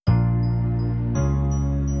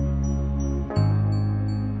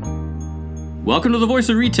Welcome to the Voice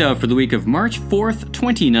of Retail for the week of March 4th,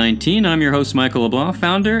 2019. I'm your host, Michael LeBlanc,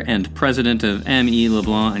 founder and president of M.E.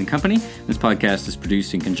 LeBlanc & Company. This podcast is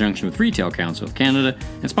produced in conjunction with Retail Council of Canada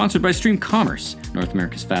and sponsored by Stream Commerce, North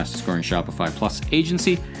America's fastest-growing Shopify Plus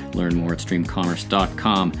agency. Learn more at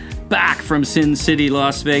streamcommerce.com. Back from Sin City,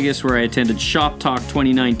 Las Vegas, where I attended Shop Talk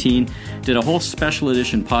 2019. Did a whole special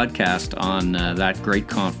edition podcast on that great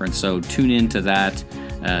conference, so tune into that.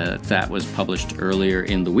 That was published earlier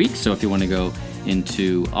in the week. So if you want to go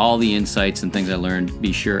into all the insights and things I learned,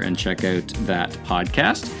 be sure and check out that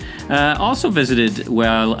podcast. Also visited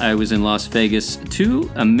while I was in Las Vegas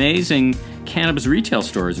 2 amazing cannabis retail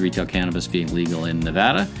stores, retail cannabis being legal in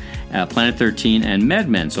Nevada, Planet 13 and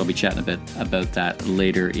MedMen. So I'll be chatting a bit about that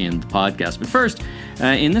later in the podcast. But first,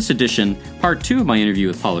 in this edition, part 2 of my interview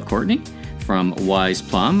with Paula Courtney from Wise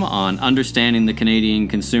Plum on understanding the Canadian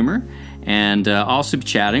consumer. And also be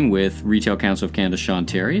chatting with Retail Council of Canada, Sean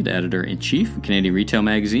Terry, the editor-in-chief of Canadian Retail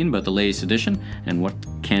Magazine, about the latest edition and what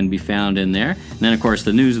can be found in there. And then, of course,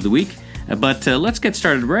 the news of the week. But let's get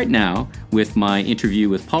started right now with my interview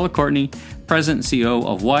with Paula Courtney, President and CEO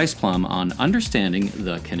of Wise Plum, on understanding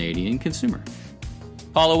the Canadian consumer.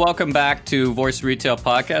 Paula, welcome back to Voice of Retail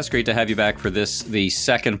Podcast. Great to have you back for this, the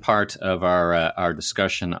second part of our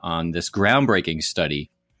discussion on this groundbreaking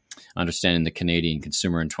study, Understanding the Canadian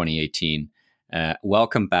Consumer in 2018.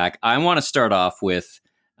 Welcome back. I want to start off with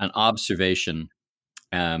an observation.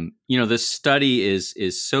 This study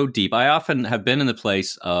is so deep. I often have been in the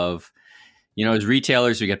place of, as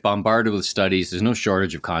retailers, we get bombarded with studies. There's no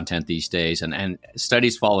shortage of content these days. And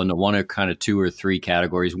studies fall into one or kind of 2 or 3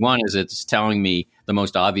 categories. One is it's telling me the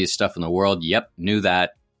most obvious stuff in the world. Yep, knew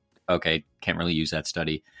that. Okay, can't really use that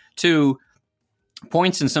study. 2,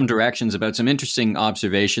 points in some directions about some interesting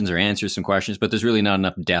observations or answers some questions, but there's really not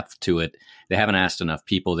enough depth to it. They haven't asked enough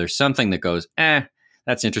people. There's something that goes,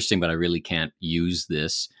 that's interesting, but I really can't use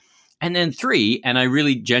this. And then 3, and I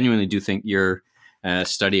really genuinely do think your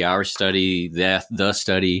study, our study, the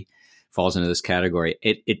study falls into this category.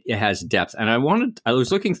 It has depth. And I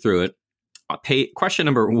was looking through it, question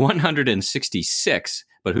number 166,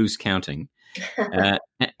 but who's counting?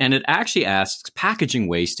 And it actually asks packaging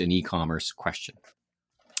waste and e-commerce question.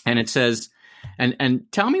 And it says, and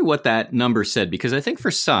tell me what that number said, because I think for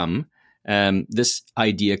some, this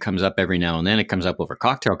idea comes up every now and then. It comes up over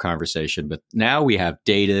cocktail conversation, but now we have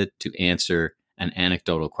data to answer an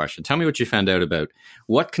anecdotal question. Tell me what you found out about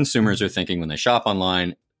what consumers are thinking when they shop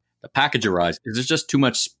online. The package arrives. Is there just too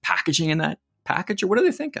much packaging in that package, or what are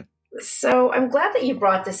they thinking? So I'm glad that you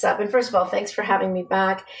brought this up. And first of all, thanks for having me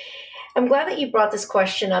back. I'm glad that you brought this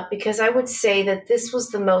question up, because I would say that this was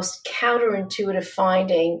the most counterintuitive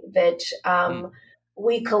finding that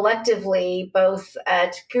we collectively, both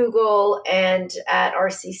at Google and at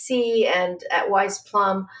RCC and at Wise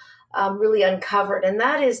Plum, really uncovered. And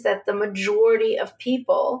that is that the majority of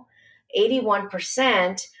people,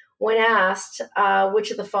 81%, when asked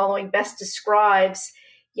which of the following best describes,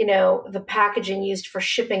 the packaging used for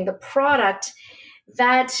shipping the product,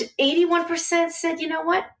 that 81% said, you know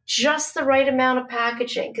what, just the right amount of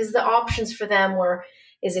packaging, because the options for them were,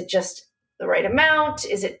 is it just the right amount?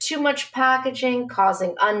 Is it too much packaging,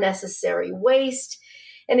 causing unnecessary waste?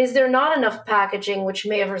 And is there not enough packaging, which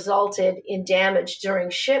may have resulted in damage during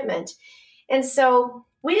shipment? And so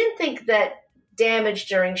we didn't think that damage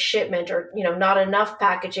during shipment or, not enough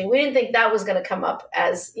packaging, we didn't think that was going to come up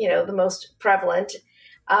as, the most prevalent.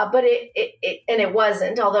 But it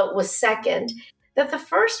wasn't, although it was second. That the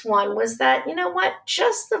first one was that,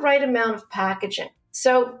 just the right amount of packaging.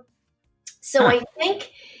 So I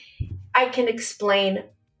think I can explain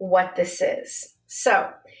what this is.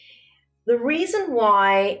 So the reason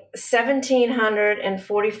why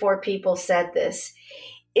 1,744 people said this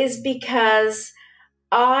is because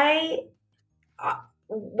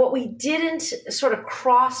what we didn't sort of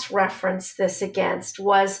cross-reference this against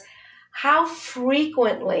was how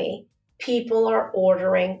frequently people are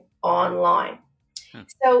ordering online.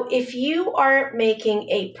 So if you are making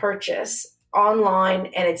a purchase online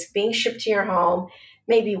and it's being shipped to your home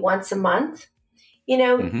maybe once a month, you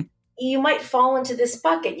might fall into this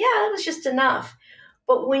bucket. Yeah, that was just enough.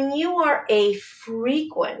 But when you are a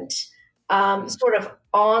frequent sort of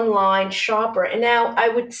online shopper, and now I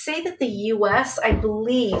would say that the U.S., I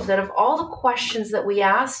believe that of all the questions that we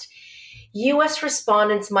asked, U.S.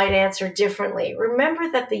 respondents might answer differently. Remember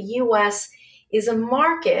that the U.S. is a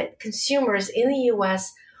market. Consumers in the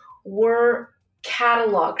U.S. were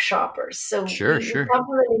catalog shoppers. So sure.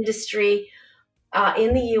 cover an industry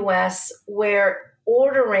in the U.S. where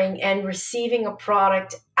ordering and receiving a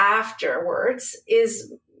product afterwards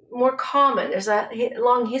is more common. There's a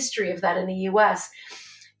long history of that in the U.S.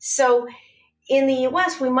 So in the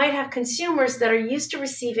US, we might have consumers that are used to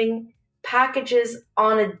receiving packages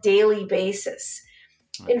on a daily basis.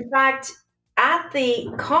 In fact, at the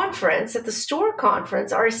conference, at the store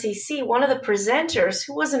conference, RCC, one of the presenters,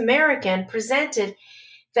 who was American, presented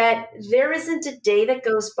that there isn't a day that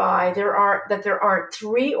goes by there aren't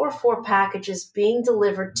 3 or 4 packages being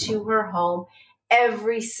delivered to her home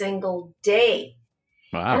every single day.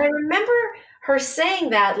 Wow. And I remember her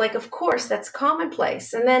saying that, like, of course, that's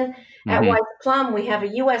commonplace. And then at White Plum, we have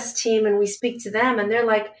a US team and we speak to them and they're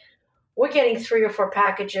like, we're getting 3 or 4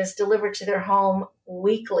 packages delivered to their home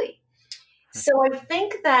weekly. So I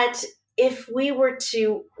think that if we were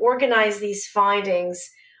to organize these findings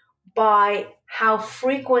by how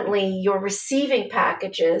frequently you're receiving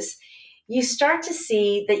packages, you start to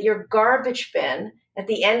see that your garbage bin at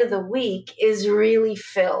the end of the week is really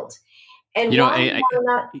filled. And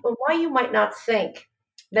why you might not think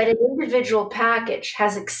that an individual package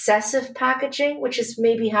has excessive packaging, which is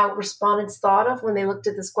maybe how respondents thought of when they looked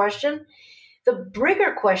at this question. The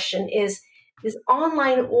bigger question is this: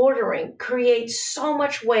 online ordering creates so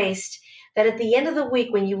much waste that at the end of the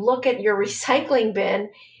week, when you look at your recycling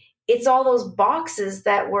bin, it's all those boxes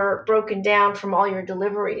that were broken down from all your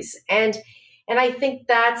deliveries. And I think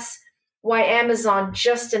that's why Amazon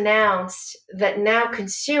just announced that now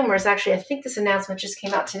consumers, actually, I think this announcement just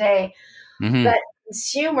came out today, that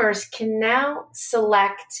consumers can now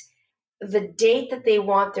select the date that they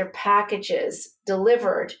want their packages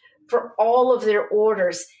delivered for all of their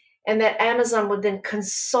orders, and that Amazon would then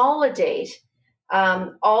consolidate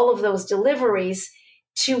all of those deliveries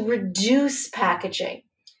to reduce packaging.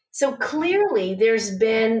 So clearly there's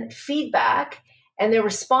been feedback and they're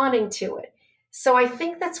responding to it. So I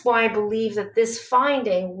think that's why I believe that this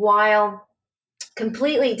finding, while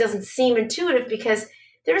completely doesn't seem intuitive, because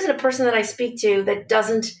there isn't a person that I speak to that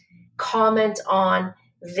doesn't comment on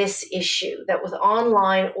this issue, that with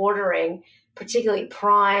online ordering, particularly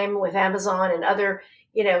Prime with Amazon and other,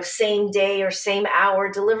 same day or same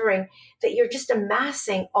hour delivering, that you're just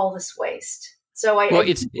amassing all this waste. So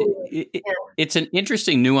it's an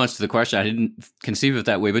interesting nuance to the question. I didn't conceive of it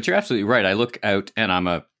that way, but you're absolutely right. I look out, and I'm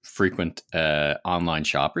a frequent online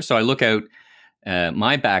shopper, so I look out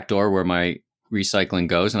my back door where my recycling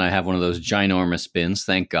goes, and I have one of those ginormous bins.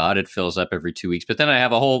 Thank God it fills up every 2 weeks. But then I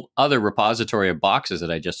have a whole other repository of boxes that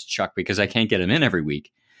I just chuck because I can't get them in every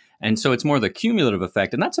week. And so it's more the cumulative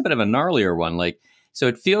effect, and that's a bit of a gnarlier one. So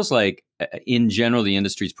it feels like, in general, the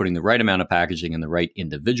industry is putting the right amount of packaging in the right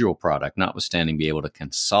individual product, notwithstanding be able to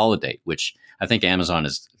consolidate, which I think Amazon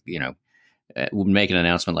is, would make an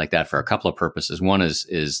announcement like that for a couple of purposes. One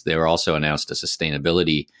is they were also announced a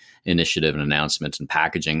sustainability initiative and announcements in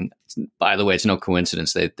packaging. By the way, it's no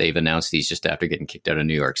coincidence that they've announced these just after getting kicked out of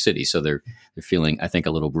New York City. So they're feeling, I think,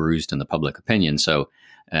 a little bruised in the public opinion. So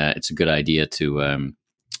it's a good idea to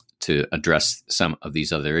address some of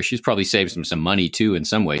these other issues. Probably saves them some money too, in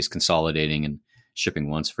some ways, consolidating and shipping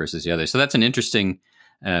once versus the other. So that's an interesting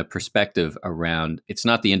perspective around. It's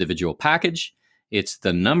not the individual package, it's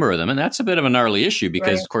the number of them, and that's a bit of a gnarly issue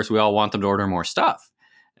because, right, of course, we all want them to order more stuff.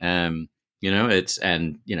 No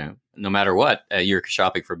matter what, you're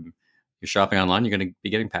shopping online, you're going to be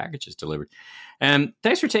getting packages delivered.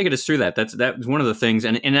 Thanks for taking us through that. That was one of the things,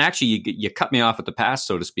 and actually, you cut me off at the pass,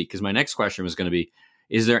 so to speak, because my next question was going to be: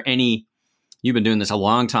 is there any? You've been doing this a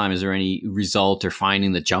long time. Is there any result or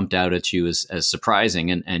finding that jumped out at you as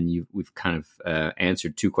surprising? And we've kind of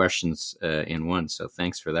answered 2 questions in one. So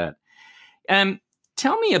thanks for that.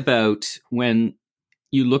 Tell me about, when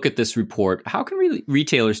you look at this report, how can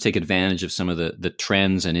retailers take advantage of some of the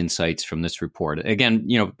trends and insights from this report? Again,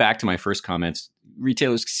 back to my first comments,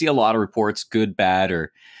 retailers see a lot of reports, good, bad,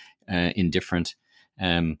 or indifferent.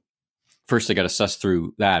 First, I got to suss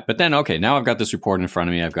through that. But then, okay, now I've got this report in front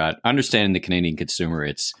of me. I've got Understanding the Canadian Consumer.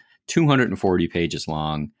 It's 240 pages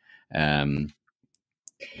long, tons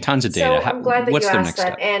of data. So I'm glad that you asked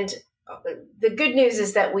that. And the good news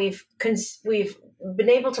is that we've been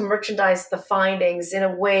able to merchandise the findings in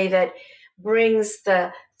a way that brings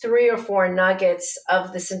the 3 or 4 nuggets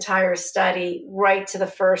of this entire study right to the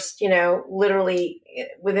first, literally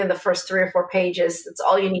within the first 3 or 4 pages. That's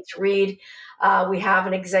all you need to read. We have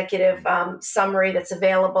an executive summary that's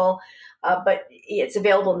available, but it's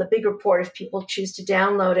available in the big report if people choose to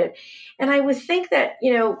download it. And I would think that,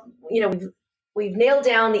 we've nailed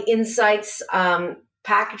down the insights,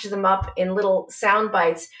 package them up in little sound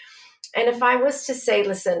bites. And if I was to say,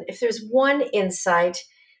 listen, if there's one insight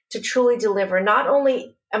to truly deliver, not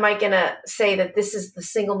only am I going to say that this is the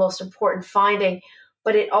single most important finding,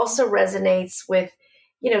 but it also resonates with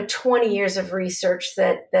 20 years of research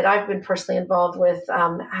that I've been personally involved with,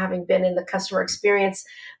 having been in the customer experience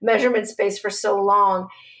measurement space for so long,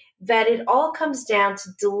 that it all comes down to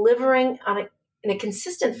delivering in a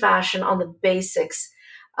consistent fashion on the basics,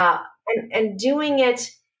 uh, and doing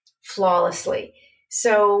it flawlessly.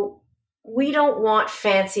 So we don't want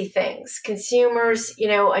fancy things. Consumers,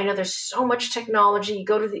 I know there's so much technology. You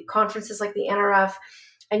go to the conferences like the NRF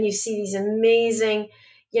and you see these amazing,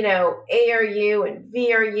 ARU and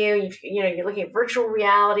VRU. You're looking at virtual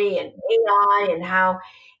reality and AI and how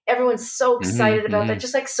everyone's so excited about that.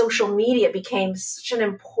 Just like social media became such an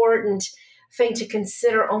important thing to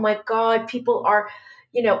consider. Oh my God, people are,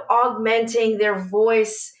 augmenting their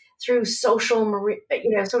voice through social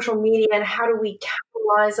media, and how do we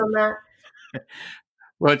capitalize on that?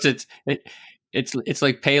 Well, it's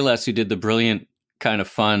like Payless, who did the brilliant kind of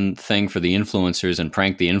fun thing for the influencers and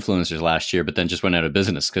pranked the influencers last year, but then just went out of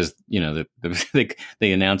business because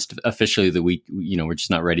they announced officially that we're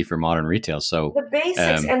just not ready for modern retail. So the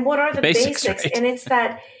basics, and what are the basics? Right? And it's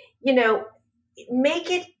that make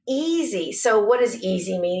it easy. So what does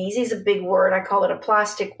easy mean? Easy is a big word. I call it a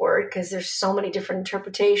plastic word because there's so many different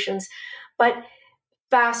interpretations. But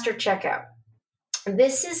faster checkout.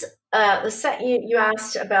 This is the set you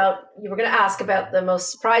asked about. You were going to ask about the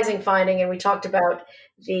most surprising finding, and we talked about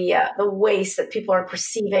the waste that people are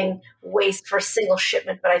perceiving waste for a single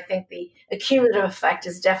shipment. But I think the accumulative effect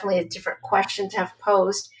is definitely a different question to have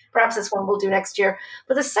posed. Perhaps that's one we'll do next year.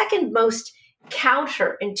 But the second most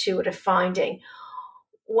counterintuitive finding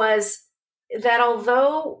was that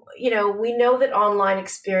although we know that online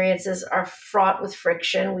experiences are fraught with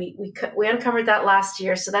friction, we uncovered that last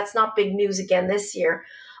year, so that's not big news again this year.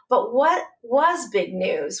 But what was big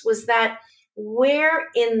news was that where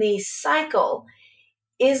in the cycle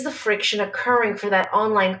is the friction occurring for that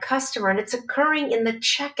online customer, and it's occurring in the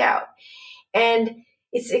checkout, and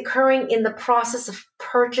it's occurring in the process of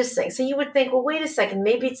purchasing. So you would think, well, wait a second,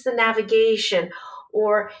 maybe it's the navigation,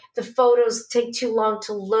 or the photos take too long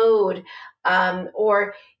to load,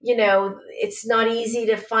 or it's not easy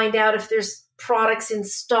to find out if there's products in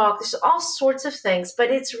stock. There's all sorts of things,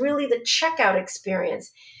 but it's really the checkout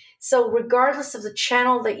experience. So regardless of the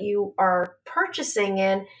channel that you are purchasing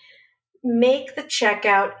in, make the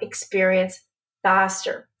checkout experience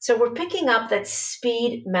faster. So we're picking up that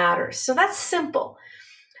speed matters. So that's simple.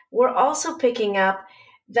 We're also picking up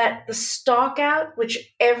that the stock out,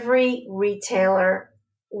 which every retailer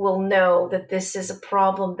will know that this is a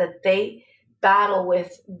problem that they battle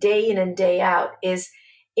with day in and day out, is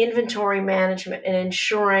inventory management and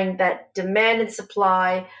ensuring that demand and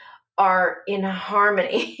supply are in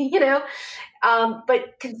harmony,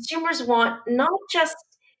 but consumers want not just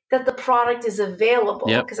that the product is available,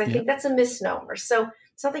 because I think that's a misnomer. So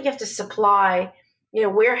it's not that you have to supply,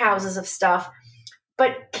 warehouses of stuff,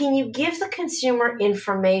 but can you give the consumer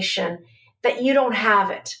information that you don't have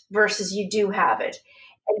it versus you do have it,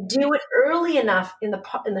 and do it early enough in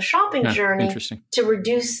the shopping journey to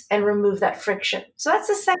reduce and remove that friction. So that's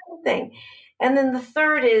the second thing. And then the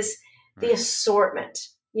third is the assortment.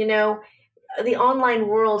 The online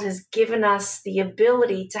world has given us the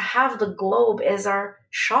ability to have the globe as our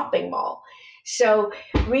shopping mall. So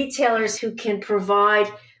retailers who can provide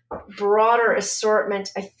broader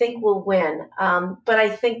assortment, I think, will win. But I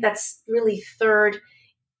think that's really third,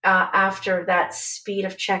 after that speed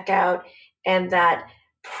of checkout and that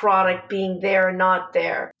product being there or not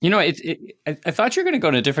there. I thought you were going to go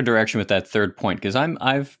in a different direction with that third point, because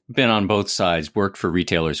I've been on both sides, worked for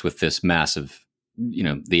retailers with this massive,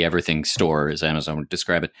 the everything store, as Amazon would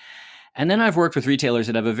describe it. And then I've worked with retailers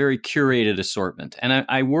that have a very curated assortment. And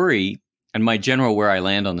I worry, and my general where I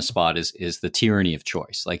land on the spot is the tyranny of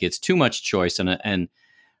choice. Like, it's too much choice. And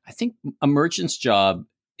I think a merchant's job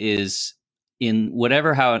is, in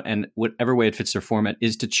whatever way it fits their format,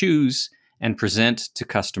 is to choose and present to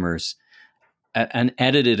customers an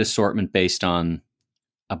edited assortment based on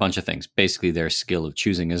a bunch of things, basically their skill of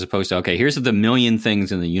choosing, as opposed to, okay, here's the million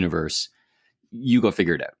things in the universe, you go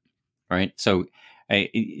figure it out, right? So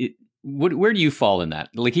where do you fall in that?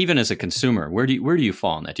 Like, even as a consumer, where do you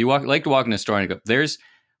fall in that? Do you like to walk in a store and go, there's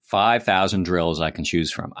 5,000 drills I can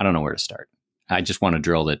choose from. I don't know where to start. I just want a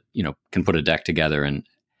drill that, can put a deck together, and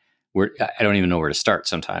I don't even know where to start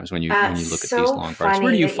sometimes when you look at these long parts.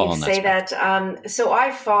 Where do you fall in that? Say that. So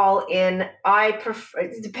I fall in. I prefer.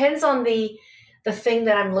 It depends on the thing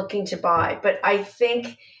that I'm looking to buy, but I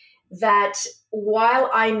think that while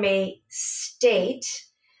I may state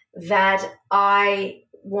that I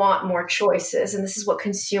want more choices, and this is what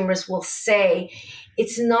consumers will say,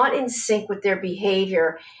 it's not in sync with their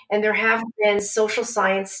behavior. And there have been social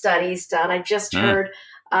science studies done. I just heard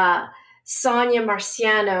Sonia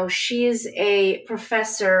Marciano. She is a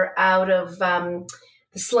professor out of the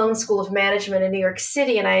Sloan School of Management in New York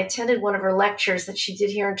City, and I attended one of her lectures that she did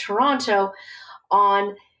here in Toronto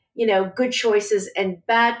on, good choices and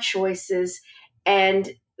bad choices, and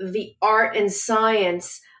the art and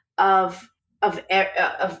science of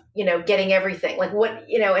getting everything, like what,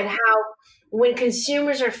 and how when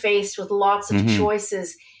consumers are faced with lots of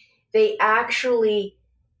choices, they actually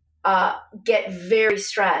get very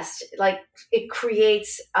stressed. Like it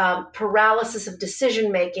creates paralysis of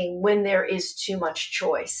decision making when there is too much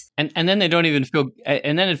choice. And then they don't even feel,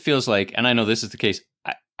 and then it feels like, and I know this is the case,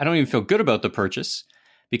 I don't even feel good about the purchase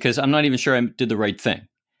because I'm not even sure I did the right thing.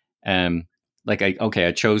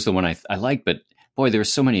 I chose the one I like, but boy,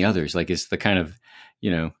 there's so many others. Like it's the kind of,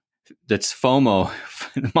 that's FOMO,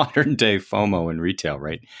 modern day FOMO in retail,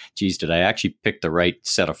 right? Geez, did I actually pick the right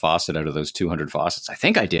set of faucet out of those 200 faucets? I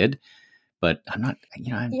think I did, but I'm not,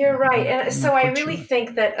 You're right. And so I really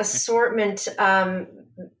think that assortment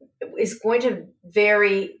is going to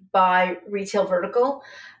vary by retail vertical.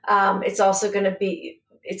 It's also going to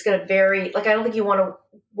vary. Like, I don't think you want to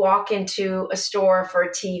walk into a store for a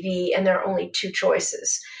TV and there are only two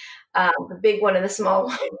choices. The big one and the small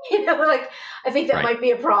one, I think that might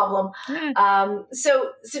be a problem.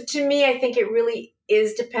 So to me, I think it really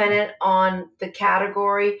is dependent on the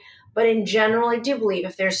category. But in general, I do believe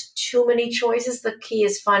if there's too many choices, the key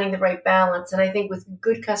is finding the right balance. And I think with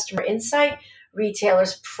good customer insight,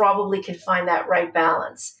 retailers probably can find that right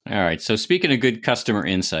balance. All right. So speaking of good customer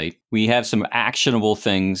insight, we have some actionable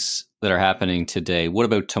things that are happening today. What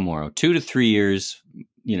about tomorrow? 2 to 3 years,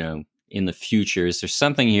 in the future, is there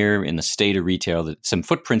something here in the state of retail, that some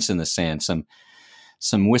footprints in the sand,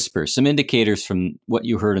 some whispers, some indicators from what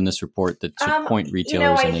you heard in this report that should point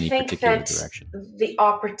retailers in any particular direction? The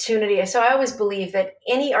opportunity. So I always believe that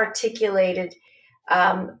any articulated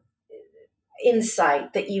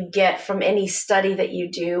insight that you get from any study that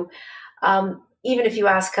you do, even if you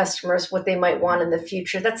ask customers what they might want in the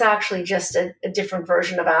future, that's actually just a different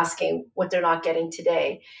version of asking what they're not getting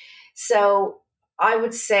today. So I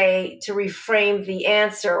would say, to reframe the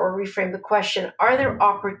answer or reframe the question, are there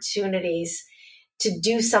opportunities to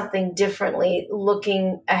do something differently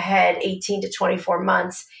looking ahead 18 to 24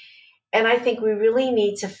 months? And I think we really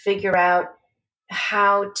need to figure out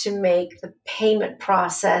how to make the payment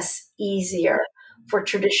process easier for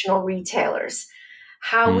traditional retailers.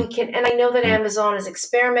 How we can, and I know that Amazon has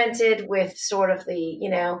experimented with sort of the,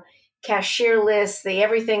 cashier list, the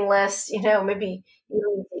everything list, maybe you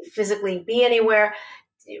don't need to physically be anywhere,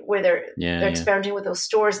 where they're experimenting with those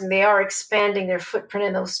stores, and they are expanding their footprint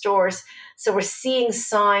in those stores. So we're seeing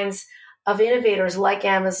signs of innovators like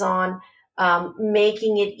Amazon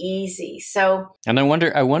making it easy. So, and I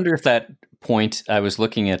wonder if that point, I was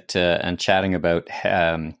looking at and chatting about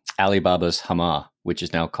Alibaba's Hama, which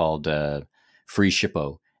is now called Free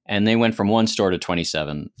Shippo, and they went from 1 store to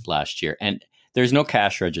 27 last year, and there's no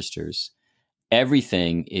cash registers.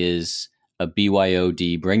 Everything is a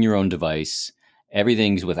BYOD, bring your own device.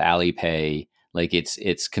 Everything's with Alipay. Like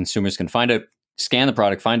it's consumers can scan the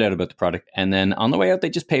product, find out about the product, and then on the way out, they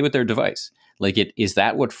just pay with their device. Like is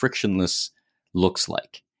that what frictionless looks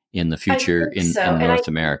like in the future in North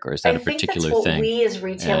America? Or is that a particular that's what thing? We as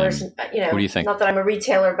retailers, what do you think? Not that I'm a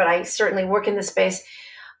retailer, but I certainly work in the space.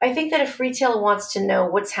 I think that if retail wants to know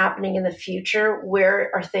what's happening in the future, where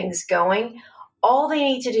are things going, all they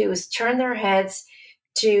need to do is turn their heads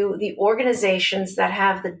to the organizations that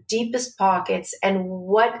have the deepest pockets and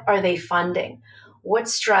what are they funding? What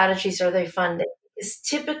strategies are they funding? Because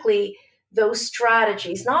typically those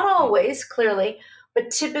strategies, not always, clearly, but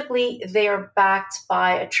typically they are backed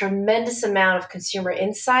by a tremendous amount of consumer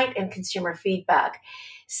insight and consumer feedback.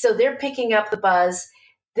 So they're picking up the buzz.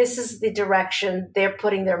 This is the direction they're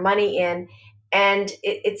putting their money in. And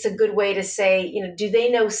it's a good way to say, do they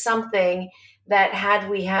know something that had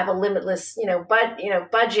we have a limitless,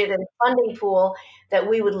 budget and funding pool, that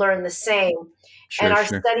we would learn the same. And our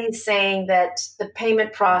study is saying that the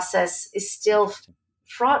payment process is still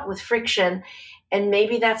fraught with friction. And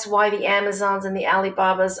maybe that's why the Amazons and the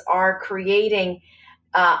Alibabas are creating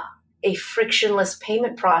a frictionless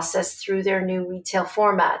payment process through their new retail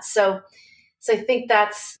formats. So I think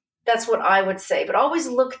that's what I would say. But always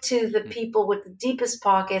look to the people with the deepest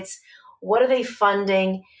pockets. What are they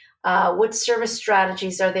funding? What service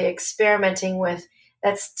strategies are they experimenting with?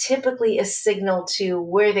 That's typically a signal to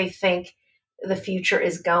where they think the future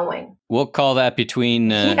is going. We'll call that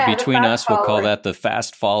between us. We'll call that the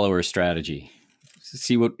fast follower strategy.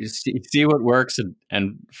 See what works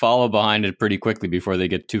and follow behind it pretty quickly before they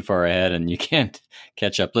get too far ahead and you can't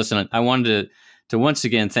catch up. Listen, I wanted to once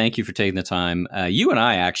again thank you for taking the time. You and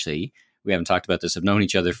I actually we haven't talked about this, have known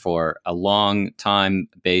each other for a long time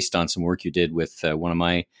based on some work you did with one of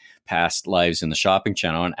my past lives in the shopping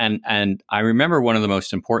channel. And I remember one of the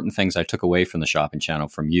most important things I took away from the shopping channel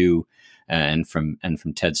from you and from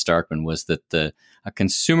Ted Starkman was that a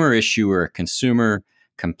consumer issue or a consumer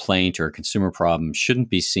complaint or a consumer problem shouldn't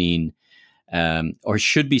be seen or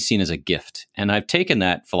should be seen as a gift. And I've taken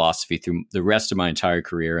that philosophy through the rest of my entire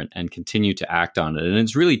career and continue to act on it. And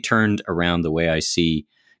it's really turned around the way I see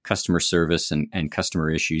customer service and customer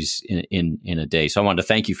issues in a day. So I wanted to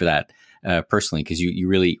thank you for that personally, because you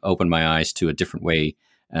really opened my eyes to a different way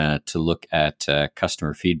to look at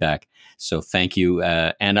customer feedback. So thank you.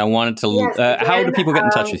 And I wanted to, yes, how do people get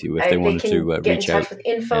in touch with you if they wanted to reach out? Get in touch with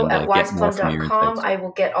info@wiseplum.com. I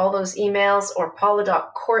will get all those emails, or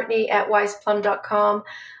paula.courtney@wiseplum.com.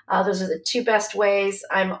 Those are the two best ways.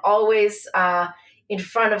 I'm always in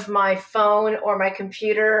front of my phone or my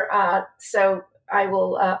computer. So I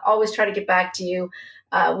will always try to get back to you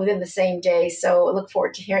within the same day. So I look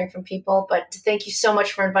forward to hearing from people. But thank you so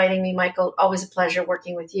much for inviting me, Michael. Always a pleasure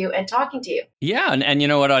working with you and talking to you. Yeah. And you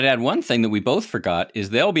know what? I'd add one thing that we both forgot is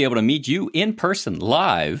they'll be able to meet you in person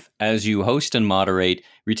live as you host and moderate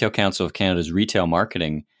Retail Council of Canada's Retail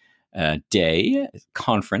Marketing Day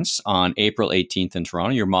conference on April 18th in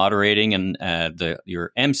Toronto. You're moderating and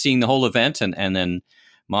you're emceeing the whole event and then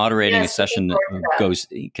moderating a session that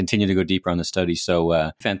continue to go deeper on the study.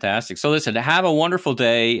 So fantastic. So listen, have a wonderful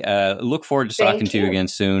day. Look forward to talking to you again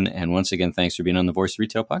soon. And once again, thanks for being on the Voice of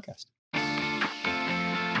Retail podcast.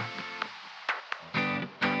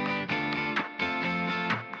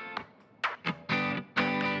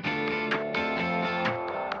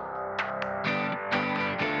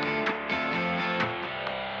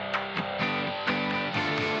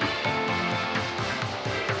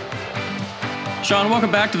 Sean,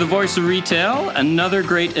 welcome back to the Voice of Retail. Another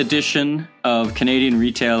great edition of Canadian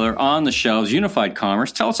Retailer on the shelves, Unified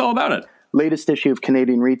Commerce. Tell us all about it. Latest issue of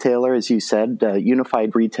Canadian Retailer, as you said,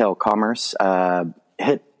 Unified Retail Commerce,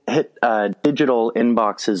 hit digital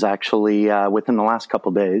inboxes actually within the last couple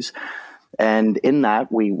of days. And in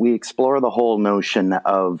that, we explore the whole notion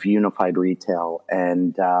of unified retail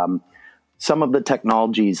and some of the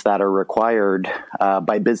technologies that are required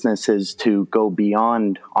by businesses to go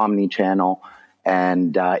beyond omni-channel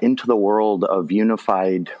and into the world of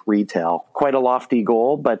unified retail. Quite a lofty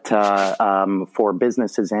goal, but for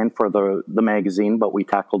businesses and for the magazine, but we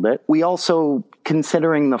tackled it. We also,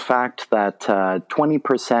 considering the fact that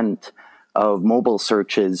 20% of mobile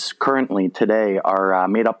searches currently today are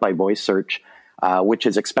made up by voice search, which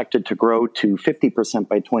is expected to grow to 50%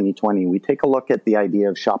 by 2020, we take a look at the idea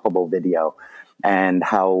of shoppable video and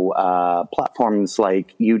how platforms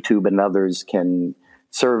like YouTube and others can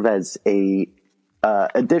serve as a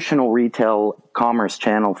additional retail commerce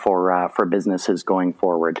channel for businesses going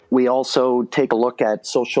forward. We also take a look at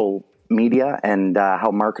social media and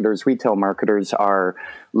how retail marketers are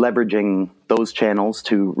leveraging those channels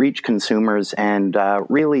to reach consumers and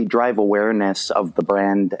really drive awareness of the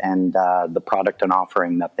brand and the product and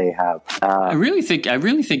offering that they have. I really think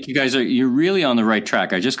you guys you're really on the right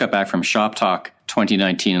track. I just got back from Shop Talk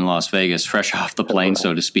 2019 in Las Vegas, fresh off the plane,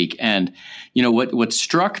 so to speak. And you know what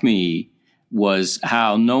struck me was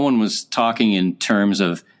how no one was talking in terms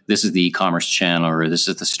of this is the e-commerce channel or this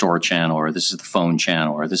is the store channel or this is the phone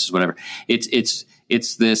channel or this is whatever.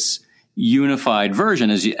 It's this unified version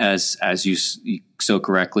as you so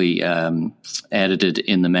correctly edited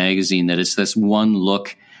in the magazine, that it's this one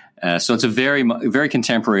look. So it's a very, very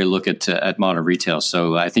contemporary look at modern retail.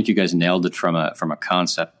 So I think you guys nailed it from a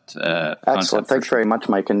concept. Excellent. Thanks very much,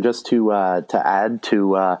 Mike. And just to add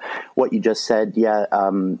to what you just said,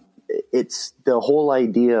 it's the whole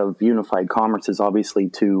idea of unified commerce is obviously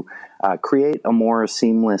to create a more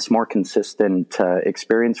seamless, more consistent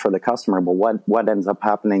experience for the customer. But what ends up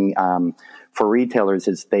happening for retailers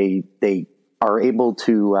is they are able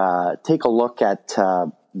to take a look at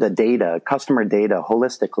the data, customer data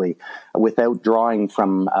holistically without drawing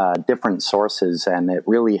from different sources. And it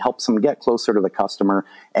really helps them get closer to the customer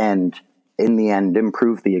and in the end,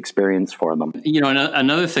 improve the experience for them. You know,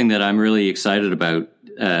 another thing that I'm really excited about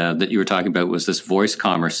that you were talking about was this voice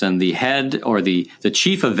commerce, and the head or the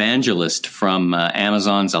chief evangelist from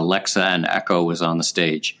Amazon's Alexa and Echo was on the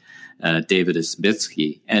stage, David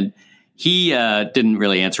Isbitsky, and he didn't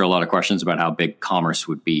really answer a lot of questions about how big commerce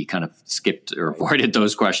would be, kind of skipped or avoided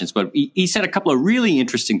those questions. But he said a couple of really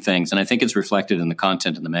interesting things, and I think it's reflected in the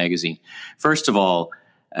content in the magazine. First of all,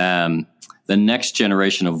 the next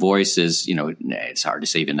generation of voice is, it's hard to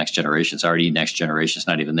say even next generation. It's already next generation. It's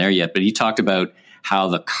not even there yet. But he talked about how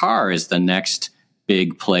the car is the next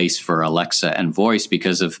big place for Alexa and voice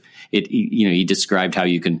because of it. He described how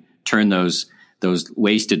you can turn those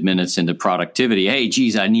wasted minutes into productivity. Hey,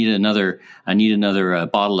 geez, I need another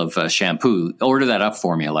bottle of shampoo. Order that up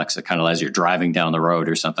for me, Alexa, kind of as you're driving down the road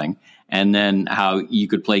or something. And then how you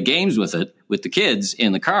could play games with it with the kids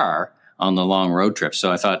in the car on the long road trip.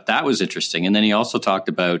 So I thought that was interesting. And then he also talked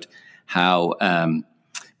about how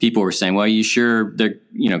people were saying, well, you sure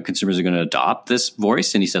consumers are going to adopt this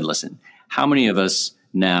voice? And he said, listen, how many of us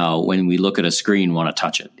now, when we look at a screen, want to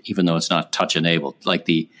touch it, even though it's not touch enabled? Like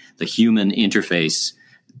the human interface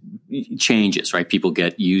changes, right? People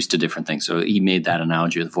get used to different things. So he made that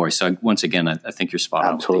analogy with the voice. So once again, I think you're spot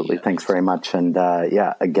on. Absolutely. Thanks very much. And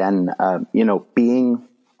again, being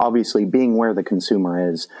where the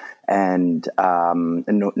consumer is, and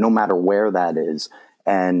no matter where that is,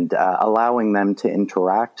 and allowing them to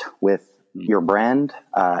interact with your brand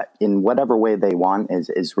in whatever way they want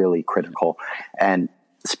is really critical. And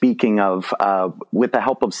speaking of, with the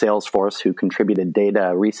help of Salesforce, who contributed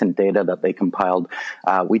recent data that they compiled,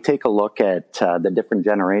 we take a look at the different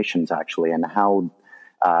generations actually, and how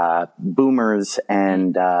boomers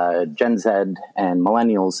and Gen Z and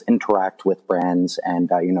millennials interact with brands, and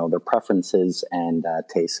their preferences and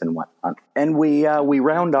tastes and whatnot. And we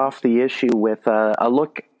round off the issue with a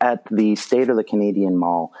look at the state of the Canadian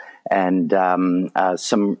mall, and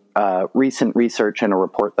some recent research and a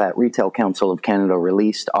report that Retail Council of Canada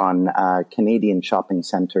released on Canadian shopping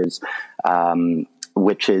centers,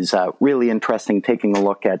 which is really interesting, taking a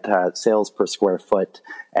look at sales per square foot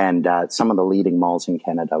and some of the leading malls in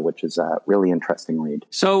Canada, which is a really interesting read.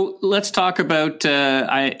 So let's talk about,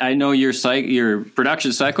 I know your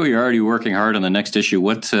production cycle, you're already working hard on the next issue.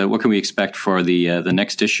 What can we expect for the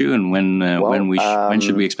next issue, and when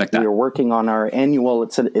should we expect that? We're working on our annual,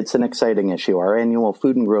 it's an exciting issue, our annual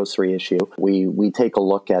food and grocery issue. We take a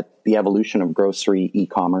look at the evolution of grocery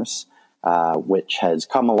e-commerce, which has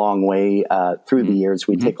come a long way through the years.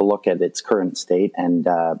 We take a look at its current state and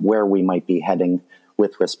where we might be heading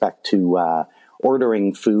with respect to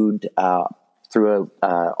ordering food through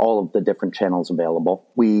all of the different channels available.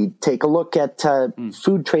 We take a look at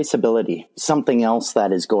food traceability, something else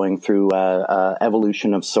that is going through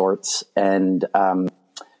evolution of sorts, and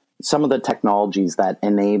some of the technologies that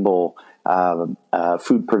enable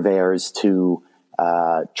food purveyors to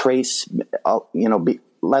trace,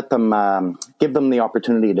 give them the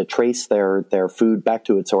opportunity to trace their food back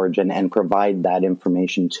to its origin and provide that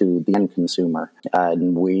information to the end consumer.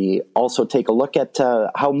 And we also take a look at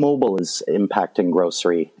how mobile is impacting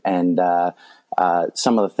grocery, and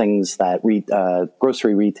some of the things that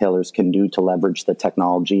grocery retailers can do to leverage the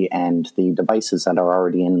technology and the devices that are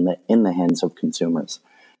already in the hands of consumers.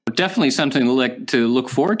 Definitely something to look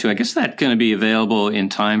forward to. I guess that's going to be available in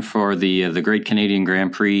time for the Great Canadian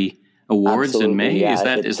Grand Prix Awards. Absolutely, in May. Yeah.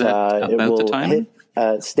 Is that about the time?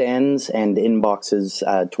 Hit stands and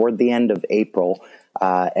inboxes toward the end of April,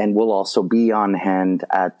 and will also be on hand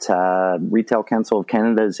at Retail Council of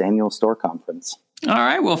Canada's annual store conference. All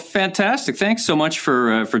right. Well, fantastic. Thanks so much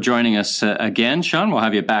for joining us again, Sean. We'll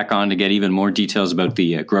have you back on to get even more details about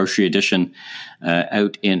the grocery edition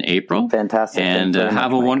out in April. Fantastic. And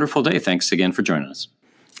have a wonderful day. Thanks again for joining us.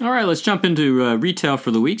 All right, let's jump into retail for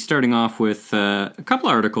the week, starting off with a couple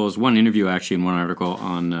of articles, one interview actually and one article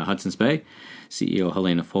on Hudson's Bay. CEO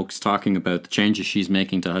Helena Folks talking about the changes she's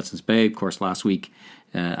making to Hudson's Bay. Of course, last week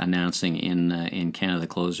announcing in Canada the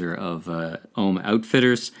closure of Ohm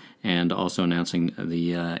Outfitters, and also announcing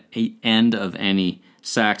the end of any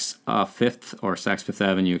Saks Fifth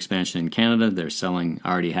Avenue expansion in Canada. They're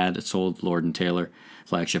sold Lord & Taylor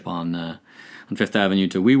flagship on Fifth Avenue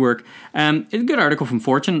to WeWork. It's a good article from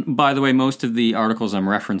Fortune. By the way, most of the articles I'm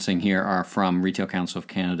referencing here are from Retail Council of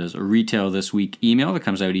Canada's Retail This Week email that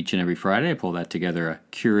comes out each and every Friday. I pull that together, a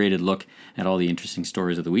curated look at all the interesting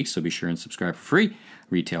stories of the week, so be sure and subscribe for free,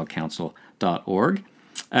 retailcouncil.org.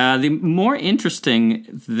 The more interesting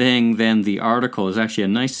thing than the article is actually a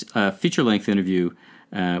nice feature-length interview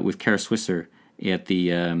with Kara Swisser at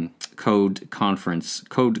the Code Commerce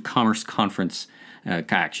Conference.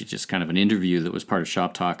 Actually, just kind of an interview that was part of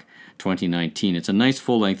Shop Talk 2019. It's a nice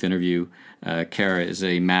full-length interview. Kara is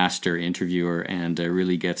a master interviewer and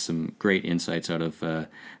really gets some great insights out of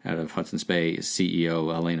Hudson's Bay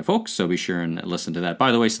CEO Helena Folks, so be sure and listen to that.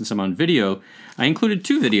 By the way, since I'm on video, I included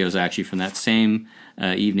two videos actually from that same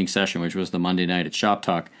evening session, which was the Monday night at Shop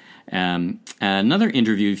Talk. Another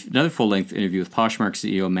full-length interview with Poshmark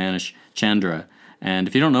CEO Manish Chandra. And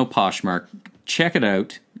if you don't know Poshmark, check it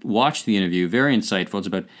out. Watch the interview. Very insightful. It's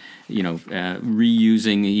about,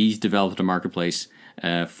 reusing. He's developed a marketplace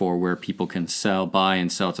for where people can buy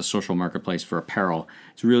and sell. It's a social marketplace for apparel.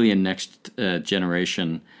 It's really a next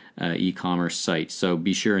generation e-commerce site. So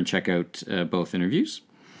be sure and check out both interviews.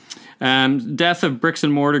 Death of bricks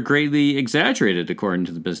and mortar greatly exaggerated, according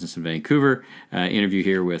to the Business in Vancouver. Interview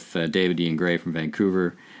here with David Ian Gray from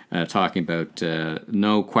Vancouver, talking about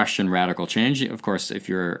no question radical change. Of course, if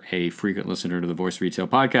you're a frequent listener to the Voice Retail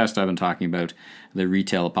podcast, I've been talking about the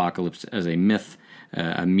retail apocalypse as a myth,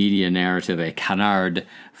 a media narrative, a canard,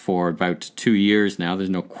 for about 2 years now. There's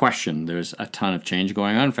no question there's a ton of change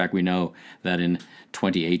going on. In fact, we know that in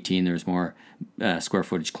 2018 there's more square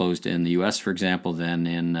footage closed in the U.S., for example, than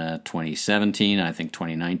in 2017. I think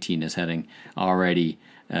 2019 is heading already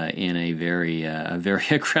in a very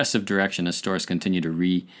aggressive direction as stores continue to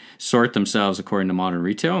resort themselves according to Modern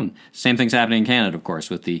Retail. And same thing's happening in Canada, of course,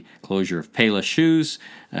 with the closure of Payless Shoes,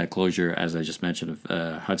 closure, as I just mentioned,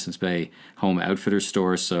 of Hudson's Bay Home Outfitters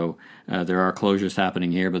stores. So there are closures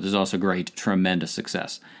happening here, but there's also tremendous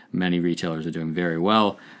success. Many retailers are doing very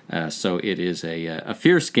well. So it is a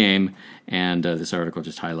fierce game, and this article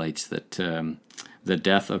just highlights that the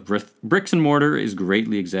death of bricks and mortar is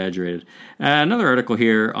greatly exaggerated. Another article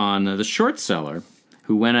here on the short seller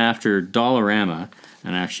who went after Dollarama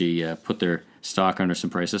and actually put their stock under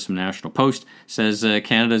some prices from National Post, says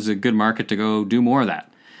Canada's a good market to go do more of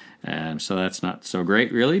that. So that's not so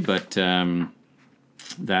great, really, but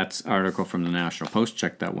that's article from the National Post.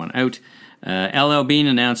 Check that one out. LL Bean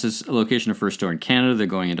announces a location of first store in Canada. They're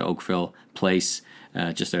going into Oakville Place,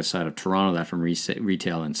 just outside of Toronto. That from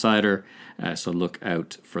Retail Insider. So look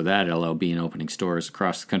out for that. LL Bean opening stores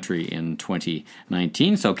across the country in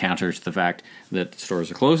 2019. So counter to the fact that stores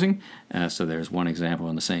are closing. So there's one example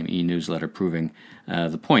in the same e-newsletter proving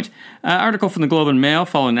the point. Article from the Globe and Mail.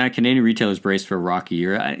 Following that, Canadian retailers braced for a rocky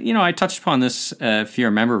year. I touched upon this. If you're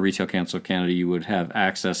a member of Retail Council of Canada, you would have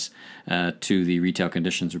access to the Retail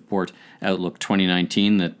Conditions Report Outlook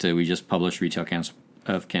 2019 that we just published. Retail Council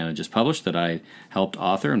of Canada just published, that I helped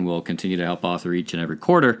author and will continue to help author each and every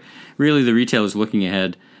quarter. Really, the retailers looking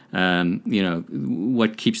ahead.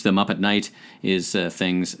 What keeps them up at night is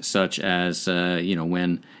things such as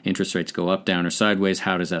when interest rates go up, down, or sideways.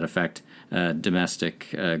 How does that affect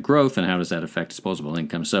domestic growth, and how does that affect disposable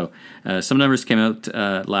income? So some numbers came out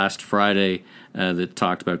last Friday that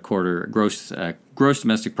talked about quarter gross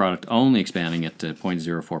domestic product only expanding at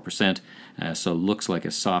 0.04%. So looks like a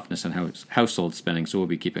softness in household spending. So we'll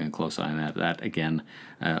be keeping a close eye on that again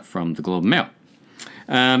from the Globe and Mail.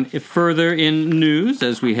 If further in news,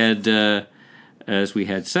 as we head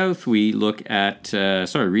south, we look at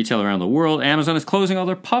retail around the world. Amazon is closing all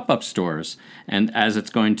their pop-up stores, and as it's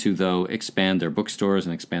going to, though, expand their bookstores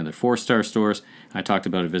and expand their 4-star stores. I talked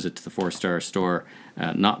about a visit to the 4-star store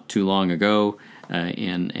not too long ago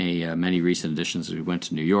in many recent editions. We went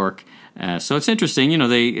to New York, so it's interesting.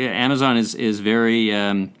 Amazon is very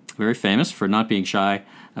very famous for not being shy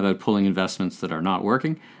about pulling investments that are not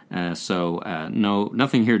working.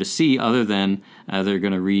 Nothing here to see other than they're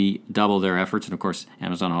going to redouble their efforts. And of course,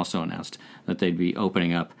 Amazon also announced that they'd be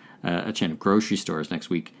opening up a chain of grocery stores in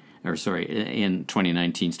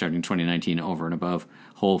 2019, starting 2019, over and above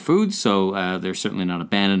Whole Foods. So they're certainly not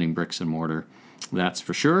abandoning bricks and mortar. That's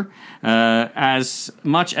for sure. As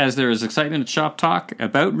much as there is excitement at Shop Talk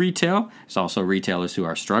about retail, there's also retailers who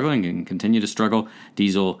are struggling and continue to struggle.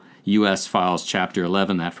 Diesel U.S. files Chapter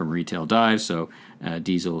 11, that from Retail Dive. So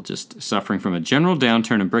Diesel just suffering from a general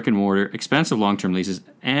downturn in brick and mortar, expensive long-term leases,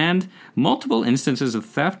 and multiple instances of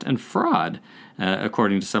theft and fraud,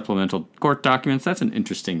 according to supplemental court documents. That's an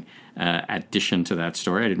interesting addition to that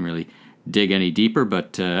story. I didn't really dig any deeper,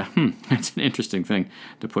 but it's an interesting thing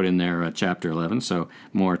to put in there, Chapter 11. So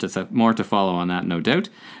more to follow on that, no doubt.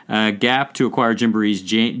 Gap to acquire Gymboree's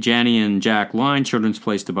Janny and Jack line, children's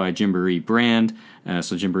place to buy Gymboree brand.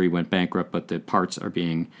 So Gymboree went bankrupt, but the parts are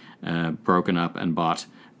being broken up and bought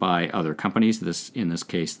by other companies. In this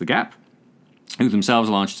case, the Gap, who themselves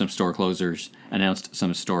announced some store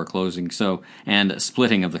closing, and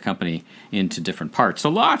splitting of the company into different parts.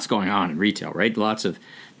 So lots going on in retail, right? Lots of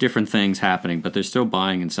different things happening, but there's still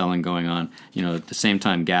buying and selling going on. At the same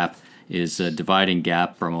time, Gap is dividing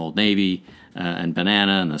Gap from Old Navy and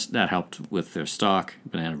Banana, and that helped with their stock,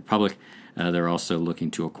 Banana Republic. They're also looking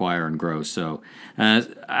to acquire and grow. So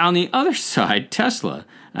on the other side, Tesla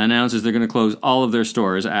announces they're going to close all of their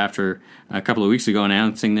stores after a couple of weeks ago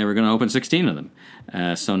announcing they were going to open 16 of them.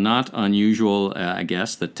 So not unusual, I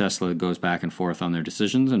guess, that Tesla goes back and forth on their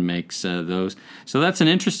decisions and makes those. So that's an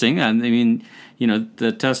interesting.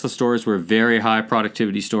 The Tesla stores were very high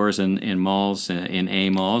productivity stores in malls, in A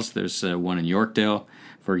malls. There's one in Yorkdale,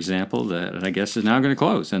 for example, that I guess is now going to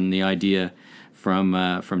close. And the idea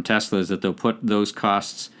from Tesla is that they'll put those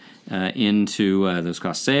costs into those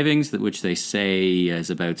cost savings, which they say is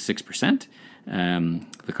about 6%.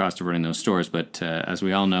 the cost of running those stores. But as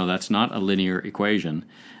we all know, that's not a linear equation.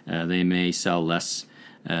 They may sell less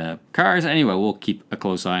cars. Anyway, we'll keep a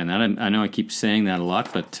close eye on that. I know I keep saying that a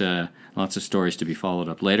lot, but lots of stories to be followed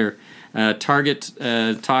up later. Target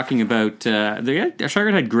talking about Target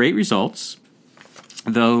had great results,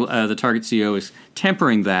 though the Target CEO is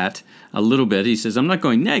tempering that a little bit. He says, I'm not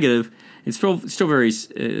going negative. It's still very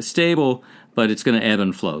stable, but it's going to ebb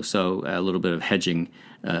and flow. So a little bit of hedging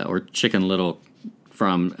or Chicken Little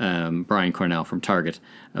from Brian Cornell from Target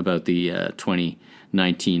about the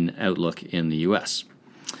 2019 outlook in the U.S.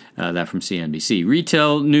 That from CNBC.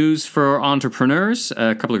 Retail news for entrepreneurs.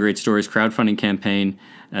 A couple of great stories. Crowdfunding campaign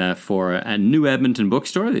for a New Edmonton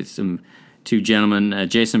bookstore. It's two gentlemen,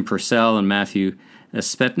 Jason Purcell and Matthew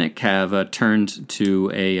Spetnik, have turned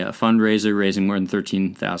to a fundraiser, raising more than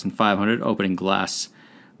 $13,500, opening Glass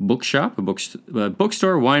Bookshop, a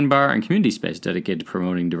bookstore, wine bar, and community space dedicated to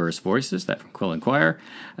promoting diverse voices. That from Quill Inquirer.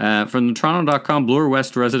 From the Toronto.com, Bloor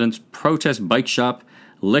West residents protest bike shop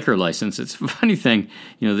liquor license. It's a funny thing.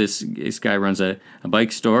 This guy runs a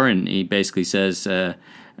bike store, and he basically says, I'd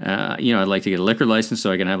like to get a liquor license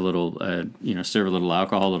so I can have a little, serve a little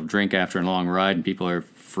alcohol, a little drink after a long ride. And people are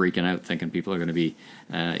freaking out, thinking people are going to be,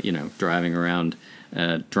 driving around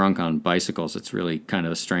drunk on bicycles. It's really kind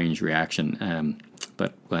of a strange reaction.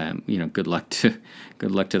 But good luck to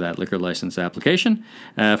that liquor license application.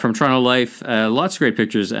 From Toronto Life, lots of great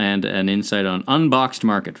pictures and an insight on Unboxed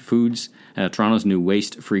Market Foods, Toronto's new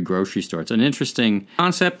waste-free grocery store. It's an interesting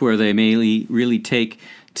concept where they may really take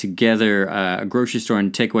together a grocery store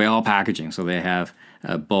and take away all packaging. So they have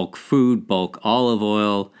bulk food, bulk olive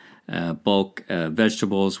oil, bulk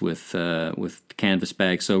vegetables with canvas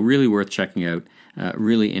bags. So really worth checking out.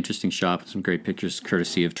 Really interesting shop. Some great pictures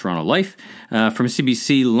courtesy of Toronto Life. From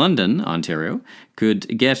CBC London, Ontario,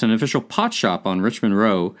 could get an official pot shop on Richmond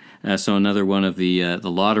Row. So another one of the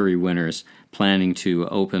lottery winners planning to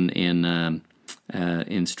open in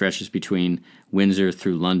stretches between Windsor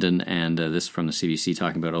through London, and this from the CBC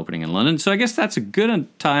talking about opening in London. So I guess that's a good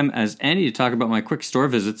time as any to talk about my quick store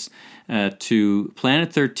visits to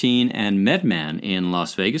Planet 13 and MedMan in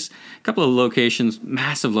Las Vegas. A couple of locations,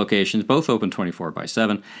 massive locations, both open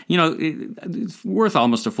 24/7. It's worth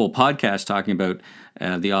almost a full podcast talking about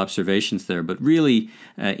the observations there, but really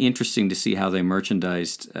interesting to see how they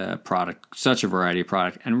merchandised product, such a variety of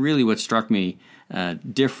product. And really what struck me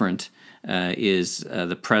different is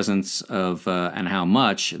the presence of and how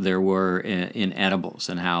much there were in edibles,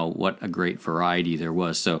 and what a great variety there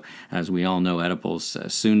was. So as we all know, edibles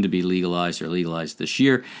soon to be legalized or legalized this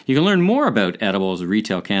year. You can learn more about edibles and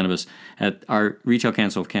retail cannabis at our Retail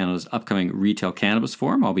Council of Canada's upcoming Retail Cannabis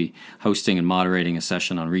Forum. I'll be hosting and moderating a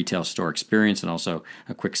session on retail store experience, and also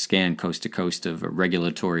a quick scan coast to coast of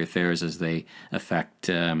regulatory affairs as they affect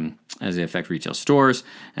retail stores.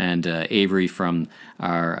 And Avery from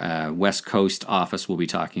our West Coast office will be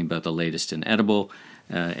talking about the latest in edible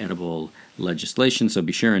legislation. So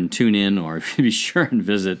be sure and tune in, or be sure and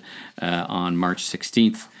visit on March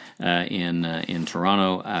 16th in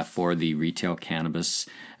Toronto for the Retail Cannabis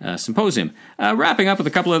Symposium. Wrapping up with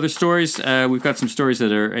a couple other stories. We've got some stories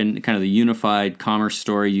that are in kind of the unified commerce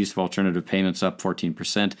story. Use of alternative payments up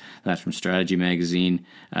 14%. That's from Strategy Magazine.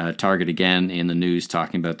 Target again in the news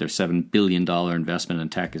talking about their $7 billion investment in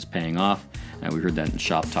tech is paying off. We heard that in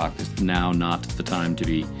Shop Talk. It's now not the time to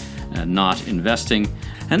be not investing.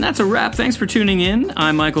 And that's a wrap. Thanks for tuning in.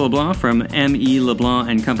 I'm Michael LeBlanc from M.E. LeBlanc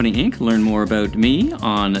and Company, Inc. Learn more about me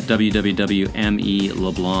on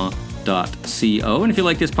www.meleblanc.co. And if you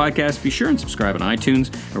like this podcast, be sure and subscribe on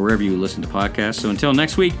iTunes or wherever you listen to podcasts. So until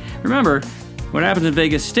next week, remember, what happens in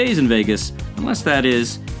Vegas stays in Vegas, unless that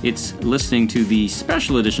is, it's listening to the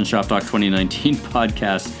special edition Shop Talk 2019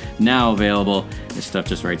 podcast, now available. This stuff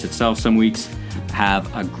just writes itself some weeks.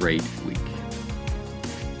 Have a great week.